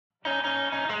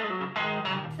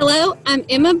Hello, I'm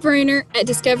Emma Bruner at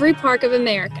Discovery Park of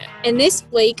America, and this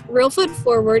week, Real Foot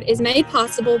Forward is made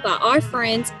possible by our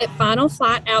friends at Final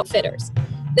Flight Outfitters,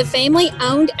 the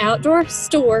family-owned outdoor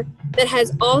store that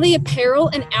has all the apparel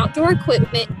and outdoor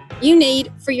equipment you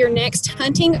need for your next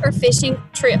hunting or fishing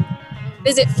trip.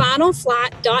 Visit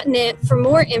finalflight.net for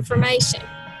more information.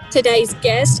 Today's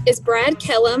guest is Brad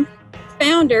Kellum,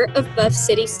 founder of Buff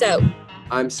City Soap.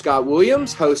 I'm Scott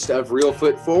Williams, host of Real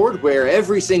Foot Forward, where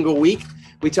every single week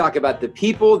we talk about the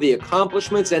people, the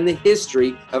accomplishments, and the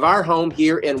history of our home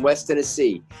here in West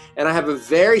Tennessee. And I have a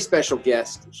very special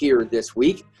guest here this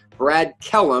week. Brad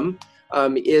Kellum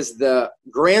is the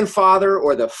grandfather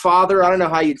or the father, I don't know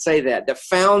how you'd say that, the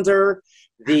founder,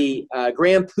 the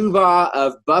grand poobah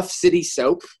of Buff City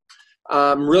Soap.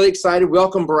 I'm really excited.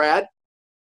 Welcome, Brad.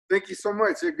 Thank you so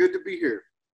much. It's good to be here.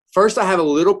 First, I have a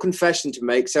little confession to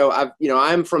make. So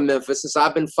I'm from Memphis, and so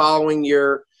I've been following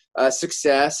your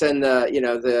success and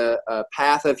the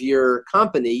path of your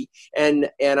company. And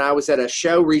I was at a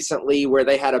show recently where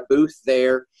they had a booth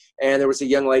there, and there was a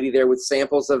young lady there with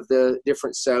samples of the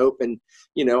different soap. And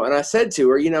I said to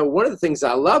her, one of the things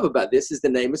I love about this is the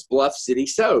name is Bluff City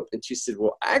Soap. And she said,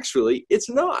 well, actually, it's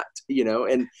not,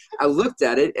 and I looked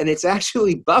at it, and it's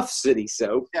actually Buff City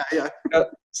Soap. Yeah.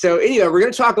 So anyway, we're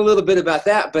going to talk a little bit about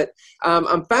that. But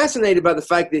I'm fascinated by the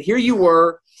fact that here you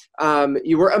were a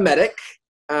medic,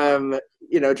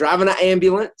 driving an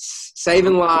ambulance,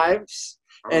 saving lives.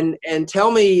 And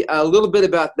tell me a little bit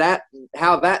about that,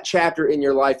 how that chapter in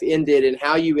your life ended and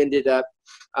how you ended up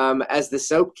as the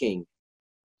Soap King.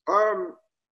 The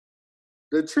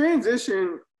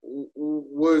transition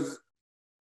was,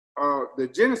 the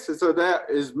genesis of that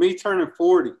is me turning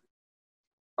 40.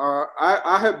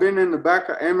 I have been in the back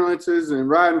of ambulances and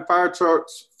riding fire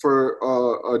trucks for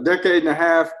a decade and a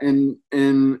half, and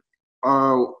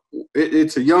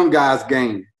it's a young guy's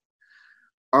game.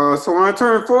 So when I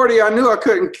turned 40, I knew I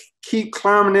couldn't keep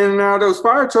climbing in and out of those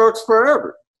fire trucks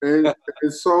forever. And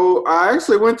so I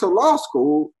actually went to law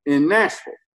school in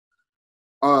Nashville.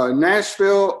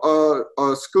 Nashville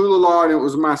School of Law, and it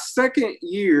was my second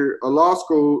year of law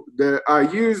school that I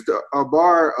used a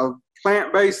bar of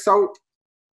plant-based soap.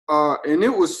 And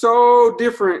it was so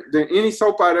different than any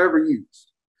soap I'd ever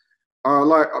used.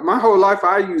 Like my whole life,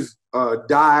 I used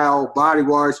Dial, body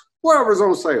wash, whatever's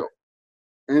on sale.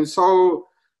 And so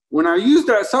when I used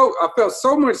that soap, I felt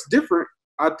so much different.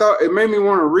 I thought it made me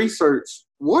want to research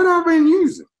what I've been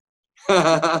using.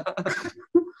 So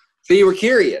you were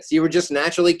curious. You were just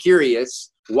naturally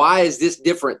curious. Why is this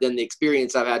different than the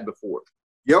experience I've had before?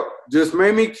 Yep, just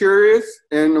made me curious.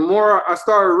 And the more I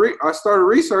started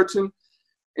researching.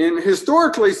 And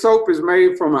historically, soap is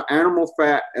made from an animal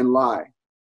fat and lye.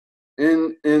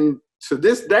 And to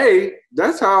this day,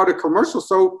 that's how the commercial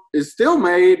soap is still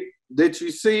made that you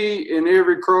see in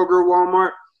every Kroger,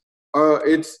 Walmart.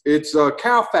 It's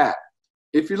cow fat.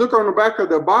 If you look on the back of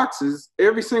the boxes,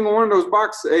 every single one of those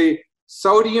boxes a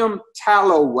sodium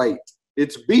tallow weight.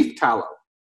 It's beef tallow.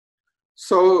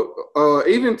 So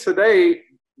even today,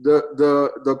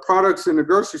 the products in the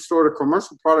grocery store, the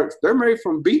commercial products, they're made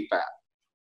from beef fat.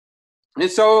 And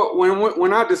so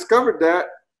when I discovered that,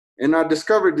 and I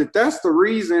discovered that that's the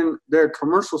reason that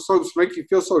commercial soaps make you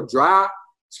feel so dry,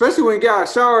 especially when you get out of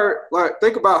the shower. Like,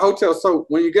 think about hotel soap.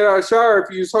 When you get out of the shower, if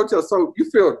you use hotel soap, you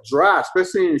feel dry,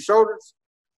 especially in your shoulders.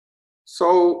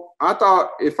 So I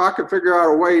thought if I could figure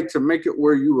out a way to make it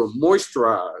where you were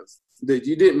moisturized, that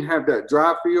you didn't have that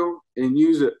dry feel, and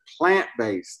use it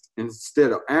plant-based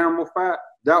instead of animal fat,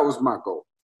 that was my goal.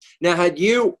 Now,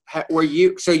 you were a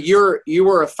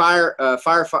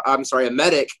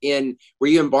medic were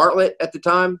you in Bartlett at the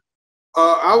time?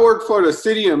 I worked for the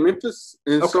city of Memphis,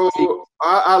 and okay. So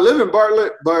I live in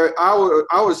Bartlett, but I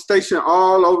was stationed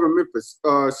all over Memphis.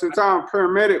 Since I'm a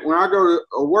paramedic, when I go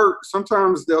to work,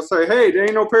 sometimes they'll say, hey, there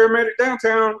ain't no paramedic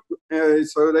downtown,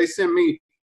 so they send me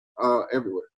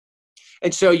everywhere.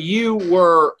 And so you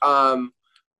were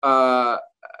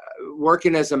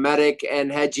working as a medic,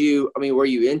 and were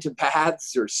you into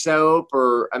baths or soap,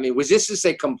 or was this just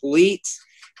a complete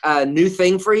new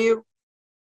thing for you?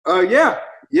 Yeah,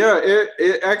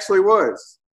 it actually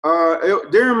was.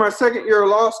 During my second year of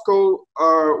law school,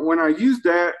 when I used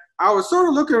that, I was sort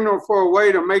of looking for a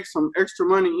way to make some extra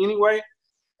money anyway,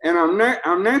 and I'm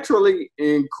naturally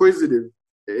inquisitive,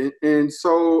 and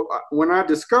so when I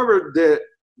discovered that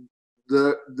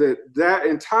that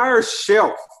entire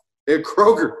shelf at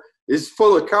Kroger is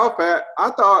full of cow fat,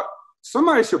 I thought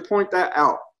somebody should point that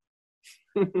out.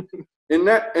 And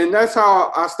that's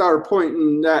how I started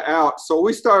pointing that out. So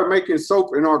we started making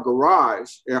soap in our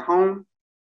garage at home.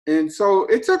 And so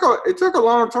it took a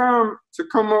long time to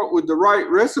come up with the right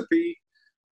recipe,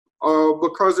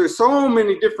 because there's so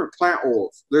many different plant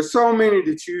oils. There's so many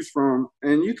to choose from,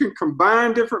 and you can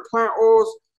combine different plant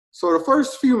oils. So the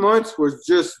first few months was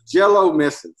just Jello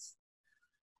messes.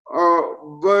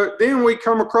 But then we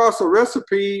come across a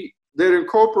recipe that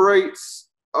incorporates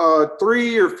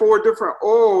 3 or 4 different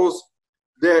oils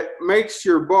that makes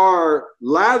your bar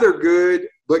lather good,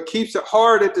 but keeps it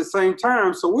hard at the same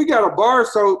time. So we got a bar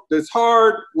soap that's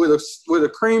hard with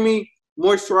a creamy,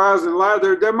 moisturizing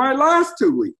lather that might last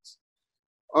 2 weeks,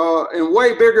 and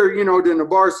way bigger, than the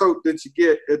bar soap that you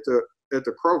get at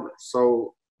the Kroger.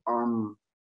 So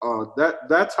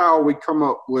that's how we come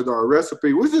up with our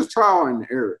recipe. We just trial and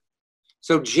error.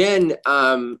 So Jen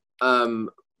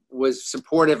was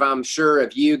supportive, I'm sure,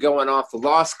 of you going off to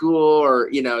law school, or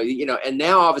and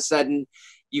now all of a sudden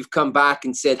you've come back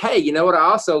and said, hey, you know what?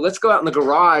 Let's go out in the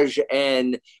garage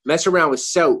and mess around with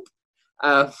soap.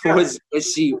 Was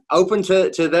she open to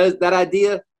that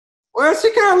idea? Well,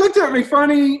 she kind of looked at me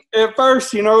funny at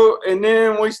first, and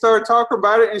then we started talking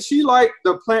about it, and she liked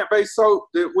the plant-based soap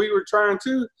that we were trying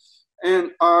to.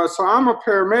 And so I'm a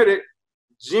paramedic.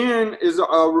 Jen is a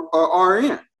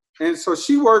RN. And so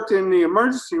she worked in the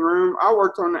emergency room. I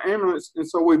worked on the ambulance. And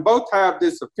so we both have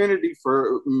this affinity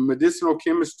for medicinal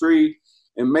chemistry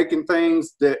and making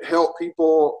things that help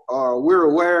people. We're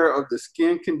aware of the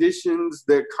skin conditions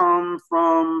that come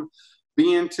from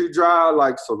being too dry,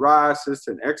 like psoriasis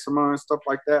and eczema and stuff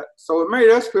like that. So it made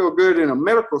us feel good in a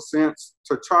medical sense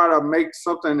to try to make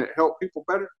something that helped people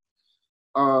better.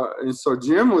 And so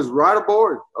Jim was right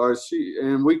aboard.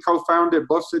 We co-founded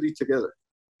Buff City together.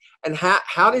 And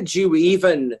how did you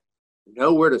even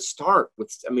know where to start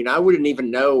with? I mean, I wouldn't even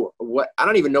know I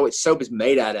don't even know what soap is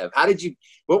made out of.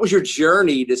 What was your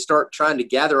journey to start trying to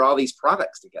gather all these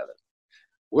products together?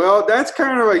 Well, that's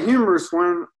kind of a humorous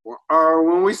one.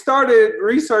 When we started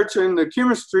researching the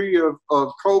chemistry of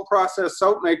cold process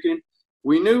soap making,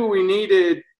 we knew we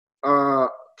needed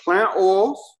plant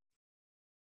oils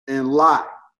and lye.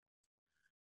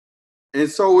 And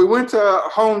so we went to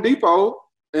Home Depot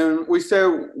and we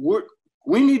said,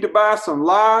 we need to buy some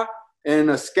lye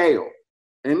and a scale.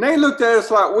 And they looked at us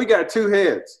like we got 2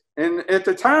 heads. And at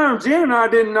the time, Jen and I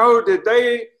didn't know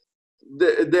that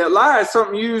lye is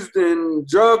something used in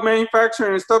drug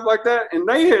manufacturing and stuff like that. And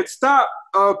they had stopped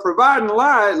providing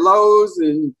lye at Lowe's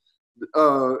and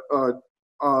Home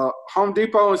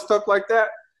Depot and stuff like that.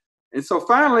 And so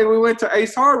finally we went to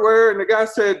Ace Hardware and the guy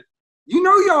said,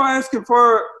 y'all asking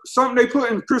for something they put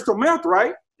in crystal meth,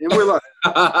 right? And we're like,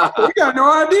 we got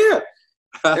no idea.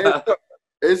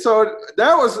 And so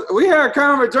we had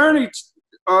kind of a journey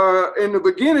in the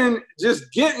beginning, just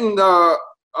getting the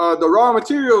raw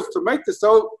materials to make the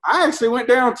soap. I actually went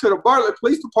down to the Bartlett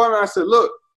Police Department. I said, look,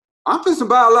 I'm fixing to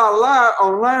buy a lot of lye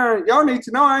online. Y'all need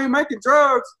to know I ain't making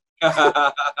drugs.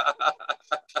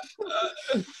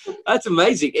 That's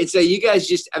amazing. And so you guys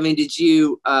did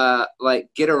you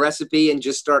get a recipe and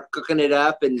just start cooking it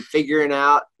up and figuring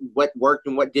out what worked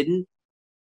and what didn't?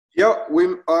 Yep, we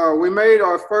made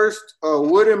our first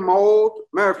wooden mold.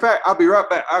 Matter of fact, I'll be right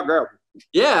back. I'll grab it.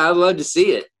 Yeah, I'd love to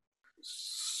see it.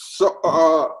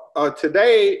 So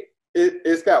today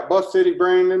it's got Buff City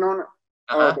branding on it.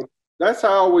 That's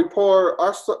how we pour.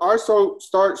 Our soap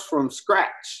starts from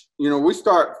scratch. We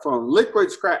start from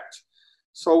liquid scratch.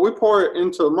 So we pour it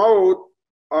into the mold,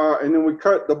 and then we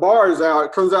cut the bars out.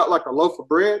 It comes out like a loaf of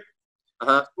bread.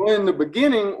 So in the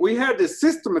beginning, we had to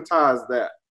systematize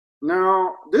that.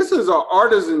 Now, this is an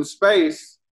artisan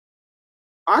space.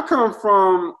 I come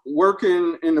from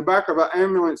working in the back of an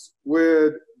ambulance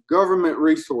with government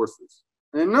resources.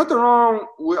 And nothing wrong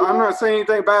with, I'm not saying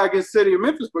anything bad against the city of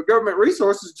Memphis, but government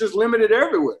resources just limited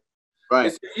everywhere.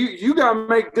 Right. So you got to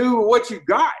make do with what you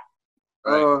got.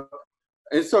 Right.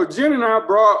 And so Jen and I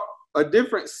brought a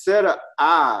different set of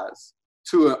eyes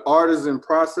to an artisan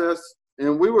process,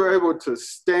 and we were able to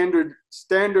standardize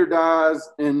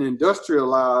and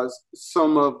industrialize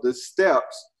some of the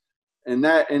steps, and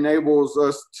that enables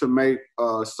us to make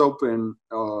soap in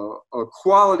a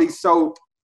quality soap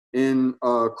in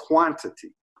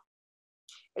quantity.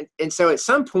 And so at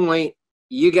some point,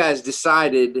 you guys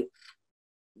decided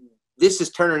this is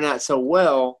turning out so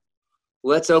well,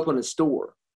 let's open a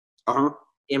store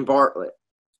in Bartlett.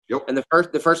 Yep. And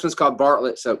the first one's called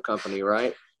Bartlett Soap Company,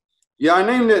 right? Yeah, I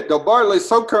named it the Bartlett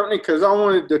Soap Company because I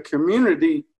wanted the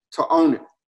community to own it.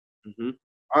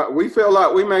 Mm-hmm. We feel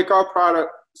like we make our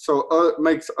product so it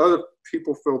makes other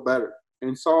people feel better.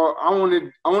 And so I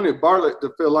wanted Bartlett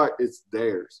to feel like it's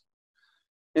theirs.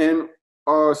 And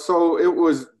so it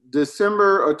was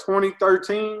December of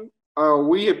 2013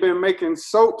 we had been making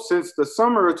soap since the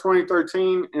summer of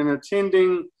 2013 and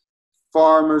attending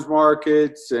farmers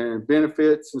markets and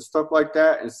benefits and stuff like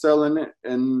that and selling it.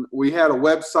 And we had a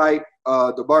website,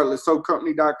 the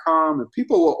BartlettSoapCompany.com, and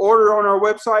people would order on our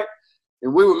website,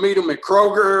 and we would meet them at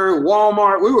Kroger,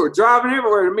 Walmart. We were driving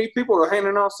everywhere to meet people who were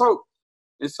handing out soap.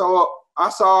 And so I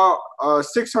saw a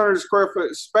 600 square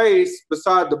foot space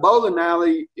beside the bowling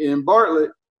alley in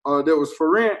Bartlett that was for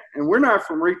rent. And we're not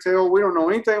from retail. We don't know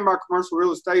anything about commercial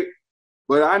real estate.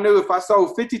 But I knew if I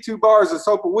sold 52 bars of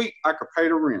soap a week, I could pay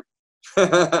the rent.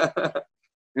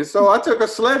 And so I took a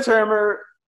sledgehammer.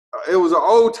 It was an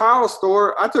old tile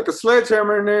store. I took a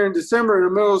sledgehammer in there in December in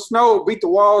the middle of snow, beat the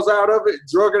walls out of it,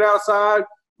 drug it outside,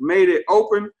 made it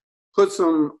open, put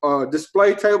some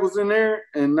display tables in there,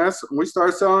 and we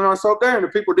started selling our soap there. And the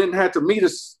people didn't have to meet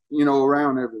us,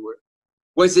 around everywhere.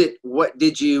 What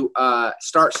did you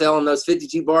start selling those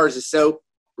 52 bars of soap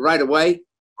right away?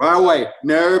 Right away.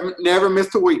 Never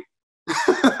missed a week.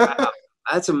 Wow.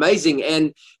 That's amazing.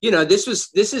 And,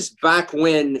 this is back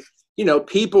when,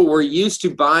 people were used to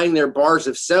buying their bars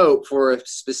of soap for a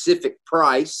specific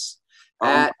price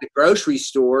at the grocery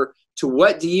store. To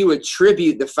what do you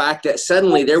attribute the fact that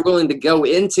suddenly they're willing to go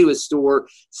into a store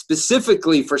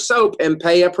specifically for soap and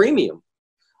pay a premium?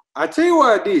 I tell you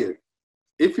what I did.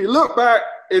 If you look back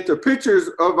at the pictures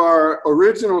of our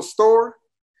original store,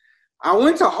 I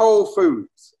went to Whole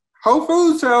Foods. Whole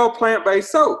Foods sell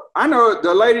plant-based soap. I know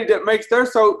the lady that makes their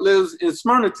soap lives in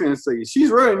Smyrna, Tennessee.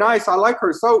 She's really nice. I like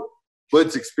her soap, but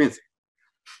it's expensive.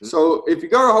 Mm-hmm. So if you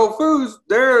go to Whole Foods,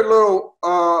 their little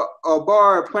a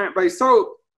bar of plant-based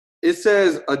soap, it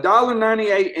says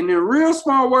 $1.98 and in real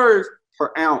small words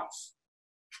per ounce.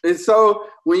 And so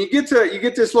when you get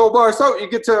this little bar of soap, you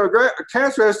get to a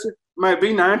cash register, it might be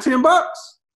 $9-10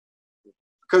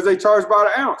 because they charge by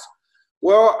the ounce.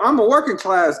 Well, I'm a working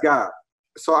class guy.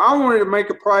 So I wanted to make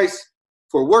a price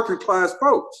for working class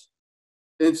folks.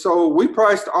 And so we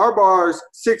priced our bars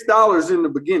 $6 in the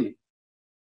beginning.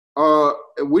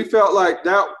 We felt like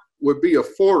that would be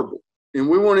affordable. And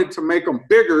we wanted to make them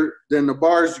bigger than the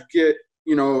bars you get,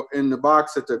 in the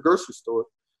box at the grocery store.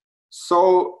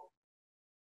 So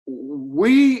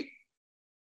we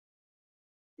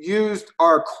used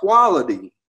our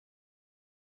quality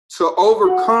to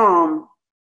overcome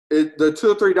the $2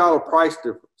 or $3 price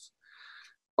difference.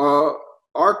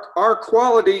 Our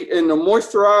quality and the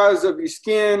moisturize of your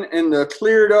skin and the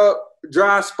cleared up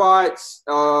dry spots,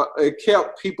 it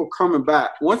kept people coming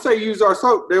back. Once they use our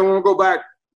soap, they want to go back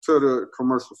to the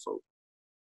commercial soap.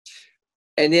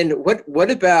 And then what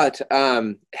about,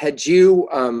 had you,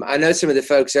 I know some of the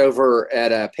folks over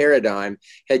at Paradigm,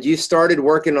 had you started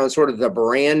working on sort of the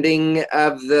branding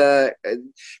of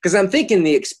because I'm thinking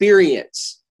the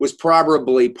experience was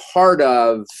probably part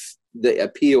of the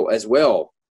appeal as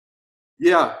well.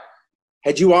 Yeah.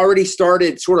 Had you already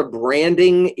started sort of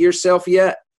branding yourself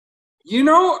yet?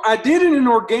 I did it in an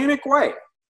organic way.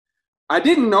 I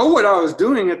didn't know what I was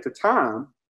doing at the time,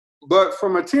 but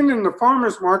from attending the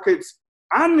farmers markets,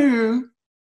 I knew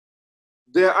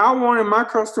that I wanted my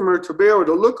customer to be able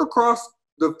to look across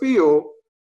the field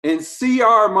and see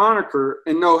our moniker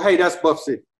and know, hey, that's Buff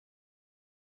City.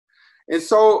 And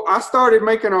so I started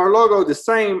making our logo the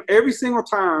same every single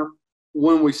time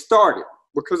when we started,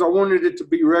 because I wanted it to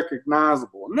be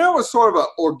recognizable. And that was sort of an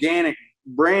organic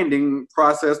branding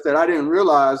process that I didn't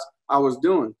realize I was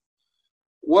doing.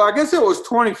 Well, I guess it was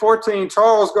 2014,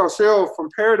 Charles Garcelle from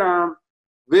Paradigm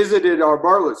visited our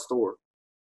Bartlett store.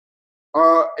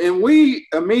 And we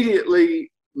immediately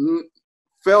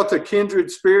felt a kindred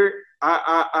spirit.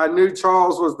 I knew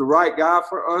Charles was the right guy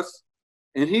for us.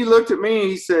 And he looked at me and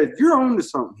he said, "You're on to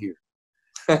something here."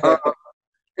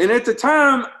 And at the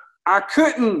time, I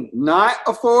couldn't not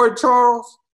afford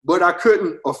Charles, but I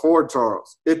couldn't afford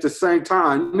Charles at the same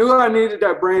time. I knew I needed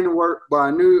that branding work, but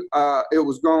I knew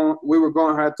we were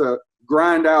going to have to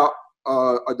grind out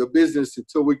the business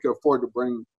until we could afford to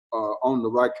bring on the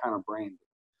right kind of branding.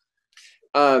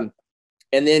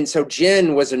 And then, so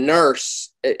Jen was a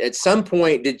nurse. At some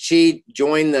point, did she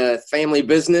join the family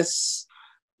business?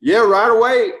 Yeah, right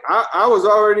away. I was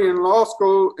already in law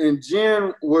school, and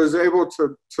Jen was able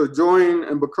to join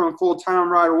and become full-time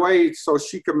right away so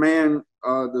she could man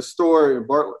the store in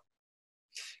Bartlett.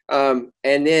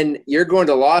 And then you're going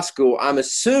to law school. I'm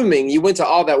assuming you went to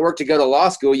all that work to go to law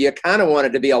school. You kind of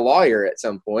wanted to be a lawyer at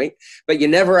some point, but you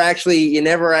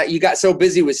got so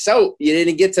busy with soap, you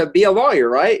didn't get to be a lawyer,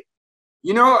 right?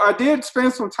 I did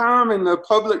spend some time in the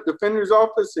public defender's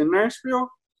office in Nashville.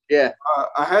 Yeah.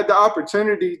 I had the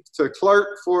opportunity to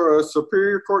clerk for a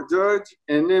superior court judge,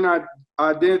 and then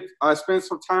I spent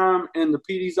some time in the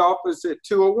PD's office at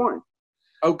 201.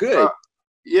 Oh, good.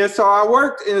 Yeah, so I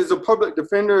worked as a public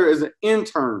defender as an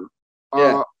intern.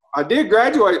 Yeah. I did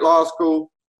graduate law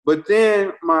school, but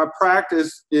then my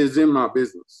practice is in my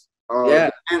business. Yeah.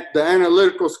 The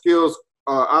analytical skills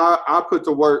I put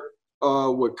to work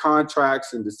with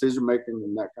contracts and decision making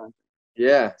and that kind of thing.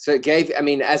 Yeah. So it gave, I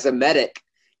mean, as a medic,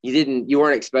 you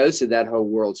weren't exposed to that whole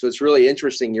world. So it's really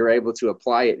interesting you're able to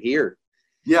apply it here.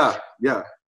 Yeah, yeah.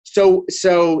 So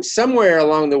somewhere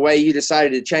along the way, you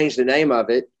decided to change the name of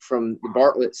it from the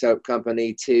Bartlett Soap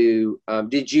Company to,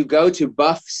 did you go to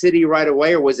Buff City right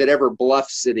away, or was it ever Bluff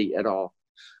City at all?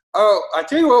 Oh, I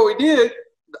tell you what we did.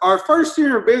 Our first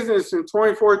year in business in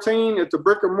 2014 at the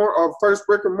our first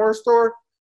brick and mortar store,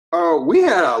 we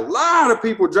had a lot of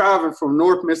people driving from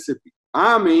North Mississippi.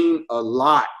 I mean, a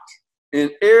lot. And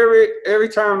every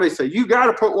time they say, you got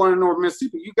to put one in North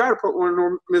Mississippi, you got to put one in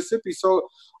North Mississippi. So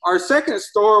our second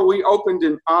store we opened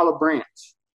in Olive Branch.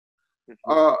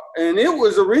 And it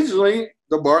was originally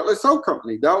the Bartlett Soap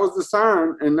Company. That was the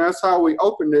sign, and that's how we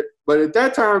opened it. But at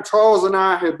that time, Charles and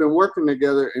I had been working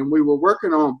together, and we were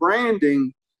working on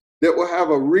branding that would have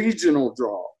a regional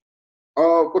draw.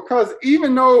 Because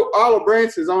even though Olive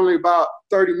Branch is only about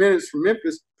 30 minutes from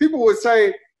Memphis, people would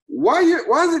say, why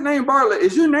is it named Bartlett?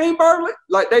 Is your name Bartlett?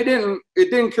 Like it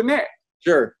didn't connect.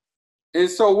 Sure. And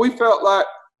so we felt like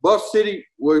Buff City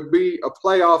would be a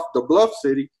play off the Bluff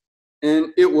City, and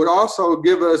it would also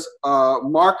give us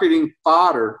marketing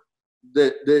fodder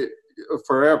that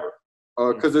forever.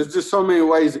 Because there's just so many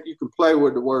ways that you can play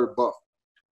with the word Buff.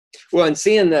 Well, and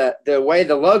seeing the way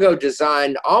the logo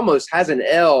design almost has an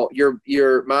L,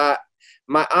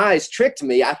 my eyes tricked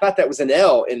me. I thought that was an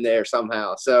L in there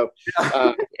somehow. So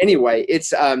anyway,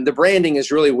 it's the branding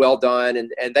is really well done,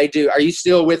 and they do. Are you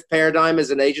still with Paradigm as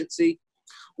an agency?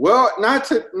 Well, not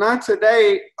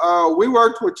today. We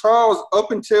worked with Charles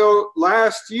up until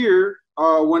last year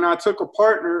when I took a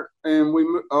partner, and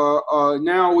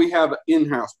now we have an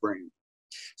in-house brand.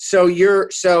 So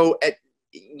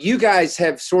you guys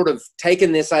have sort of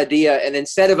taken this idea, and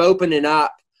instead of opening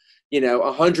up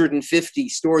 150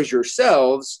 stores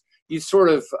yourselves, you sort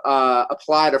of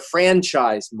applied a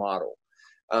franchise model,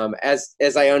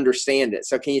 as I understand it.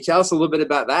 So can you tell us a little bit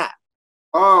about that?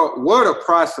 Oh, what a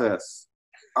process.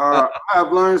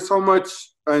 I've learned so much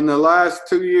in the last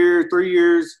 3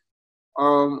 years.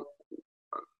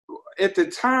 At the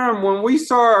time when we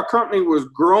saw our company was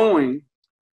growing,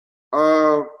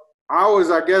 I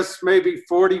was, I guess, maybe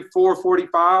 44,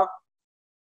 45.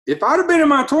 If I'd have been in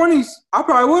my 20s, I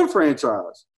probably would have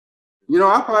franchised.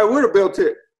 I probably would have built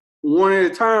it one at a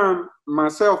time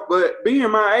myself. But being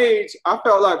my age, I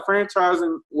felt like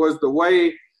franchising was the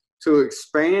way to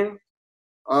expand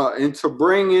and to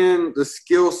bring in the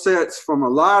skill sets from a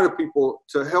lot of people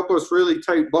to help us really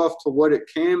take Buff to what it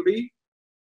can be.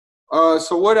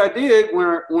 So what I did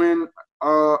when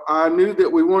I knew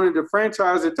that we wanted to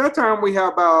franchise, at that time we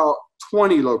had about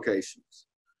 20 locations.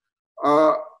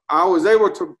 I was able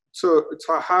to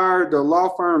hire the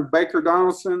law firm Baker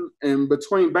Donaldson, and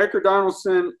between Baker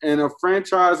Donaldson and a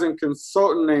franchising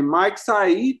consultant named Mike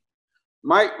Said,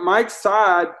 Mike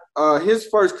Said, his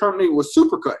first company was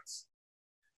Supercuts.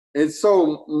 And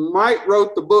so Mike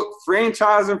wrote the book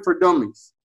Franchising for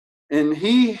Dummies. And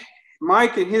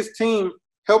Mike and his team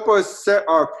help us set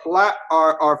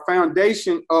our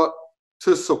foundation up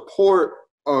to support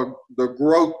the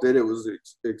growth that it was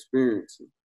experiencing.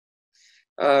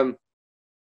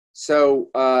 So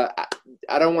I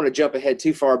don't want to jump ahead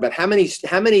too far, but how many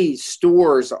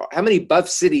stores, how many Buff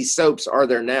City soaps are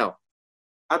there now?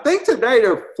 I think today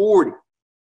they're 40.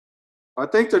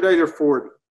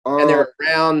 And they're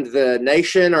around the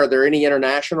nation. Are there any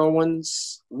international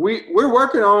ones? We're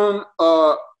working on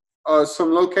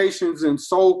some locations in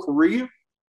Seoul, Korea,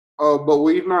 but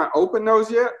we've not opened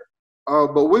those yet.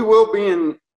 But we will be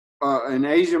in an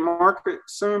Asian market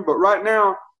soon. But right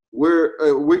now,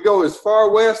 we go as far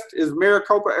west as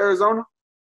Maricopa, Arizona,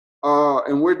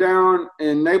 and we're down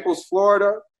in Naples,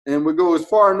 Florida, and we go as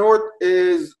far north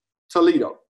as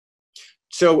Toledo.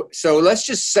 So let's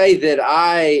just say that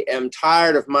I am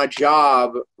tired of my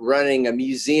job running a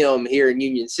museum here in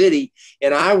Union City,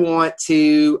 and I want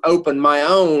to open my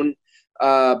own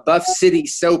Buff City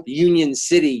Soap Union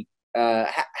City.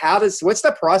 What's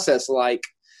the process like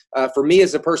for me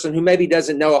as a person who maybe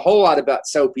doesn't know a whole lot about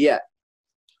soap yet?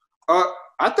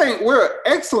 I think we're an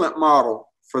excellent model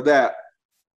for that.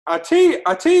 I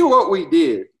tell you what we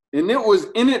did, and it was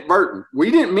inadvertent. We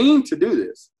didn't mean to do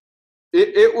this.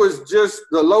 It was just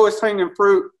the lowest hanging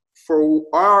fruit for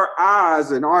our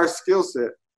eyes and our skill set.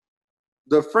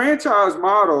 The franchise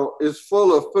model is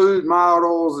full of food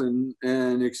models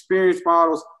and experience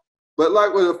models. But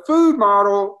like with a food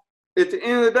model, at the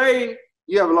end of the day,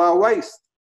 you have a lot of waste.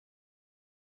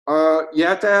 You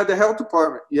have to have the health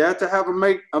department. You have to have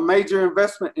a major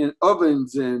investment in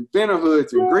ovens and venter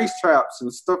hoods and grease traps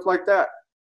and stuff like that.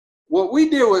 What we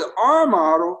did with our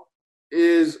model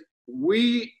is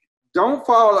we don't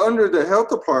fall under the health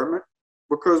department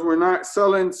because we're not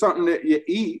selling something that you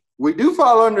eat. We do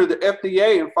fall under the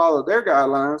FDA and follow their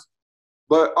guidelines,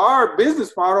 but our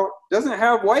business model doesn't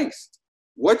have waste.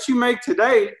 What you make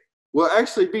today will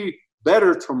actually be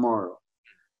better tomorrow.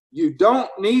 You don't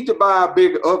need to buy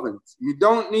big ovens. You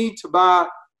don't need to buy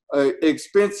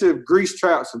expensive grease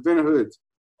traps and venter hoods.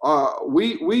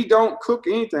 We don't cook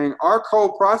anything. Our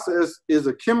cold process is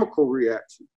a chemical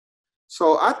reaction.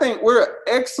 So I think we're an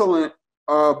excellent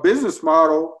business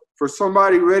model for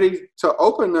somebody ready to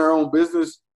open their own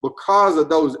business because of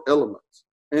those elements.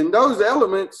 And those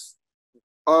elements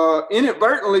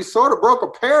inadvertently sort of broke a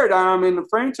paradigm in the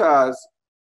franchise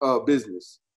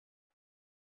business.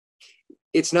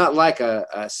 It's not like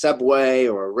a Subway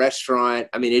or a restaurant.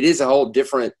 I mean, it is a whole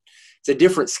different, it's a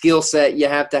different skill set you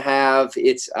have to have.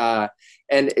 There's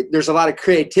a lot of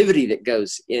creativity that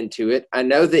goes into it. I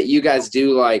know that you guys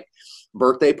do like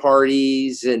birthday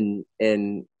parties and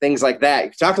things like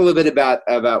that. Talk a little bit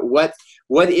about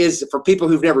what is, for people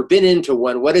who've never been into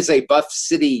one, what is a Buff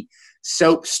City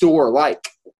soap store like?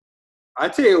 I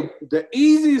tell you, the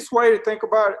easiest way to think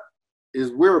about it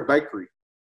is we're a bakery.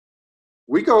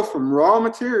 We go from raw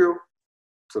material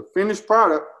to finished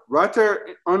product right there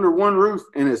under one roof,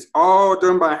 and it's all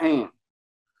done by hand.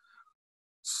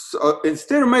 So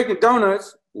instead of making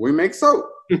donuts, we make soap.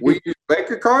 We use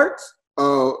baker carts.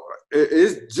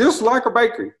 It's just like a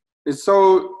bakery. And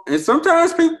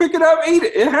sometimes people pick it up and eat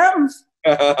it. It happens.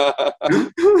 That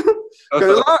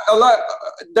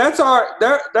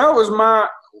was my,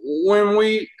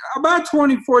 about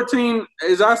 2014,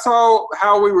 as I saw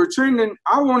how we were trending,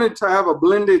 I wanted to have a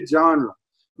blended genre.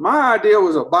 My idea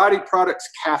was a body products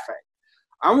cafe.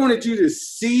 I wanted you to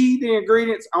see the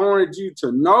ingredients. I wanted you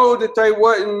to know that they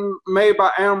wasn't made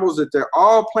by animals, that they're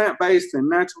all plant-based and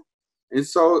natural. And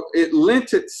so it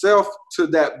lent itself to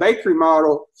that bakery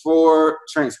model for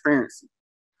transparency.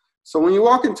 So when you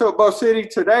walk into a Buff City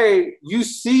today, you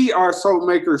see our soap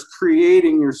makers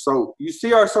creating your soap. You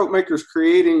see our soap makers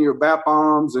creating your bath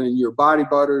bombs and your body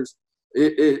butters.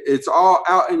 It's all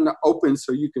out in the open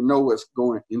so you can know what's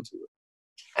going into it.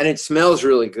 And it smells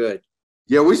really good.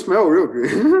 Yeah, we smell real good.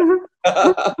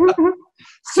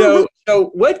 So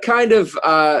what kind of,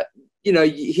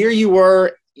 here you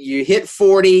were, you hit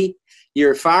 40,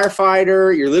 you're a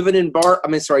firefighter, you're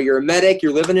a medic,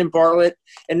 you're living in Bartlett,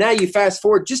 and now you fast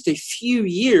forward just a few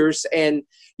years and,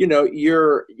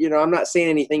 I'm not saying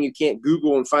anything you can't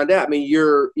Google and find out. I mean,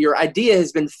 your idea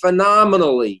has been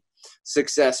phenomenally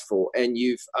successful, and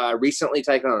you've recently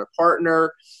taken on a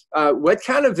partner. What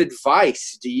kind of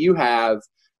advice do you have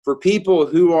for people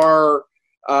who are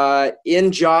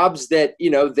in jobs that,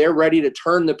 they're ready to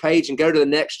turn the page and go to the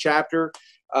next chapter?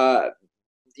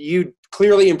 You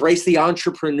clearly embrace the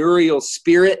entrepreneurial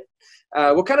spirit.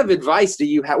 What kind of advice do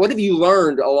you have? What have you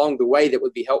learned along the way that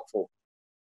would be helpful?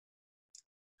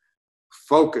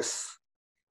 Focus.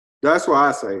 That's what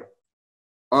I say.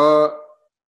 I'm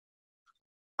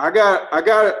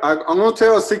going to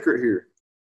tell a secret here.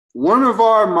 One of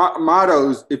our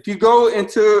mottos, if you go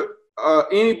into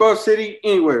any Buff City,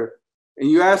 anywhere, and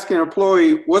you ask an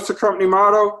employee, what's the company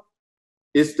motto?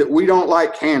 It's that we don't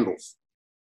like candles.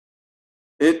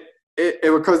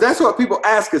 Because that's what people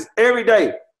ask us every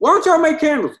day. Why don't y'all make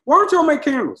candles? Why don't y'all make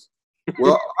candles?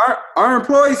 Well, our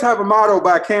employees have a motto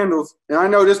by candles, and I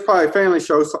know this is probably a family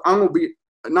show, so I'm going to be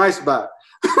nice about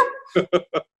it.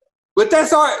 But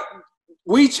that's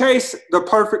we chase the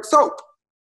perfect soap.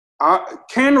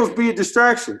 Candles be a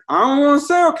distraction. I don't want to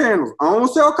sell candles. I don't want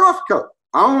to sell coffee cup.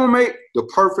 I want to make the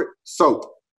perfect soap.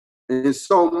 And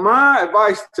so my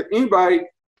advice to anybody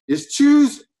is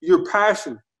choose your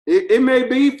passion. It may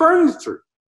be furniture.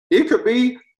 It could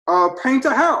be paint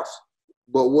a house.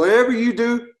 But whatever you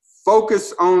do,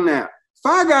 focus on that.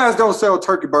 Five Guys don't sell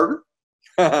turkey burger.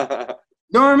 You know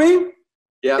what I mean?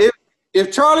 Yeah.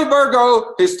 If Charlie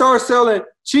Virgo had started selling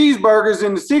cheeseburgers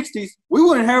in the 60s, we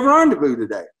wouldn't have Rendezvous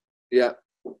today. Yeah.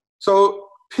 So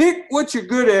pick what you're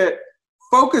good at,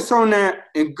 focus on that,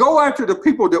 and go after the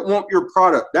people that want your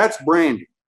product. That's branding.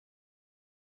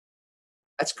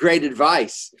 That's great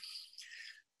advice.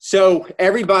 So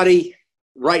everybody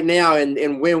right now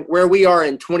and where we are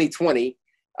in 2020,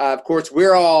 of course,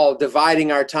 we're all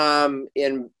dividing our time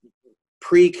in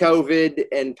pre-COVID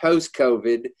and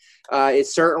post-COVID. It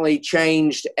certainly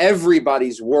changed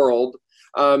everybody's world.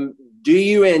 Do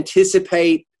you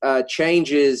anticipate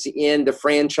changes in the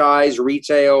franchise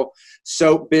retail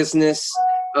soap business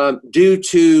due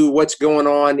to what's going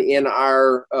on in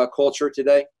our culture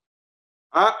today?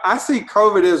 I see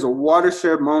COVID as a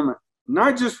watershed moment,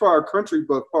 not just for our country,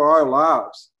 but for our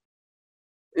lives.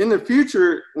 In the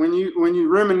future, when you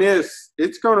reminisce,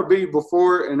 it's going to be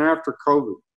before and after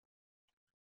COVID.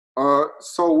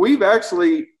 So we've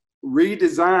actually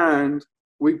redesigned.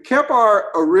 We kept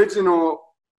our original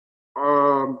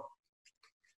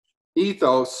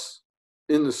ethos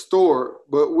in the store,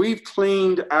 but we've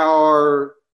cleaned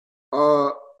our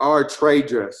trade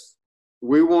dress.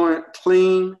 We want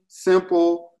clean,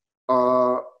 simple,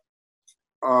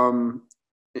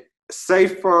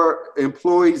 safe for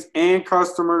employees and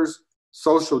customers,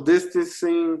 social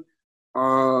distancing.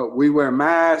 We wear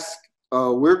masks.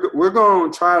 We're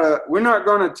going to try to. We're not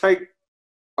going to take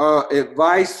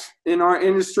advice in our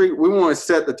industry. We want to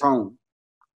set the tone.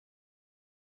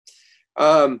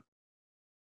 I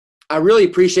really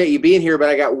appreciate you being here, but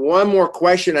I got one more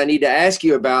question I need to ask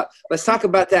you about. Let's talk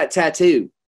about that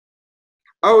tattoo.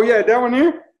 Oh yeah, that one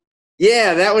there?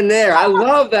 Yeah, that one there. I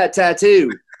love that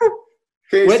tattoo.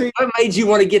 What made you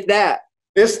want to get that?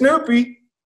 It's Snoopy.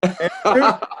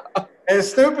 And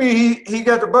Snoopy, he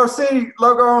got the Buff City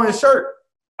logo on his shirt.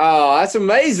 Oh, that's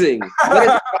amazing.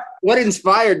 What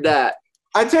inspired that?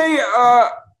 I tell you,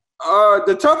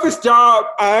 the toughest job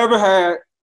I ever had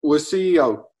was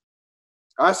CEO.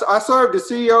 I served as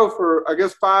CEO for, I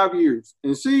guess, 5 years.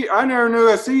 And I never knew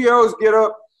that CEOs get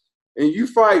up and you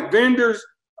fight vendors.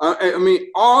 I mean,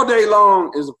 all day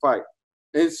long is a fight.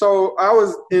 And so I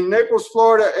was in Naples,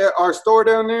 Florida, at our store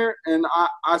down there, and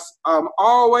I'm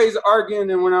always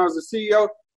arguing. And when I was a CEO,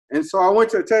 and so I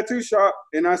went to a tattoo shop,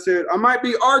 and I said, I might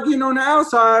be arguing on the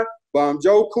outside, but I'm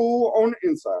Joe Cool on the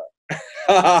inside.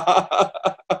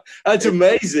 That's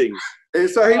amazing. And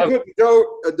so he put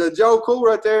the Joe Cool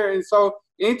right there. And so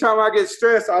anytime I get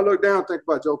stressed, I look down and think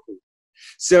about Joe Cool.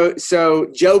 So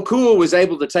Joe Cool was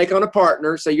able to take on a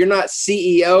partner. So you're not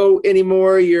CEO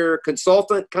anymore. You're a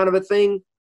consultant kind of a thing.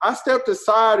 I stepped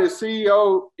aside as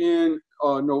CEO in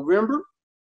November.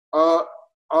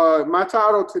 My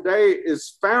title today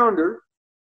is founder,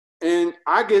 and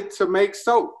I get to make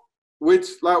soap, which,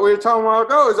 like we were talking about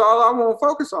ago, is all I want to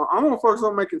focus on. I want to focus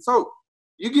on making soap.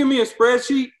 You give me a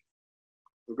spreadsheet,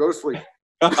 I'll go to sleep.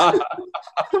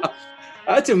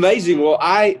 That's amazing. Well,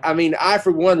 I mean, I,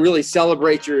 for one, really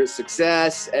celebrate your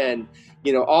success and,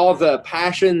 you know, all the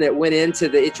passion that went into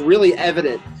it's really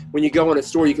evident when you go in a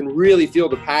store. You can really feel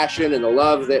the passion and the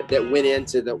love that went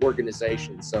into the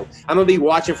organization. So I'm going to be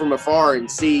watching from afar and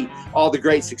see all the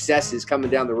great successes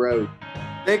coming down the road.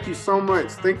 Thank you so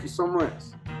much. Thank you so much.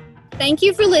 Thank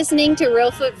you for listening to Real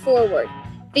Foot Forward.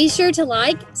 Be sure to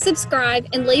like, subscribe,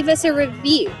 and leave us a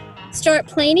review. Start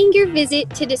planning your visit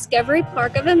to Discovery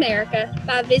Park of America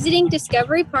by visiting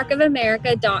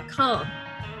discoveryparkofamerica.com.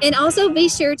 And also be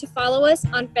sure to follow us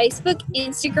on Facebook,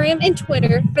 Instagram, and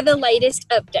Twitter for the latest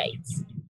updates.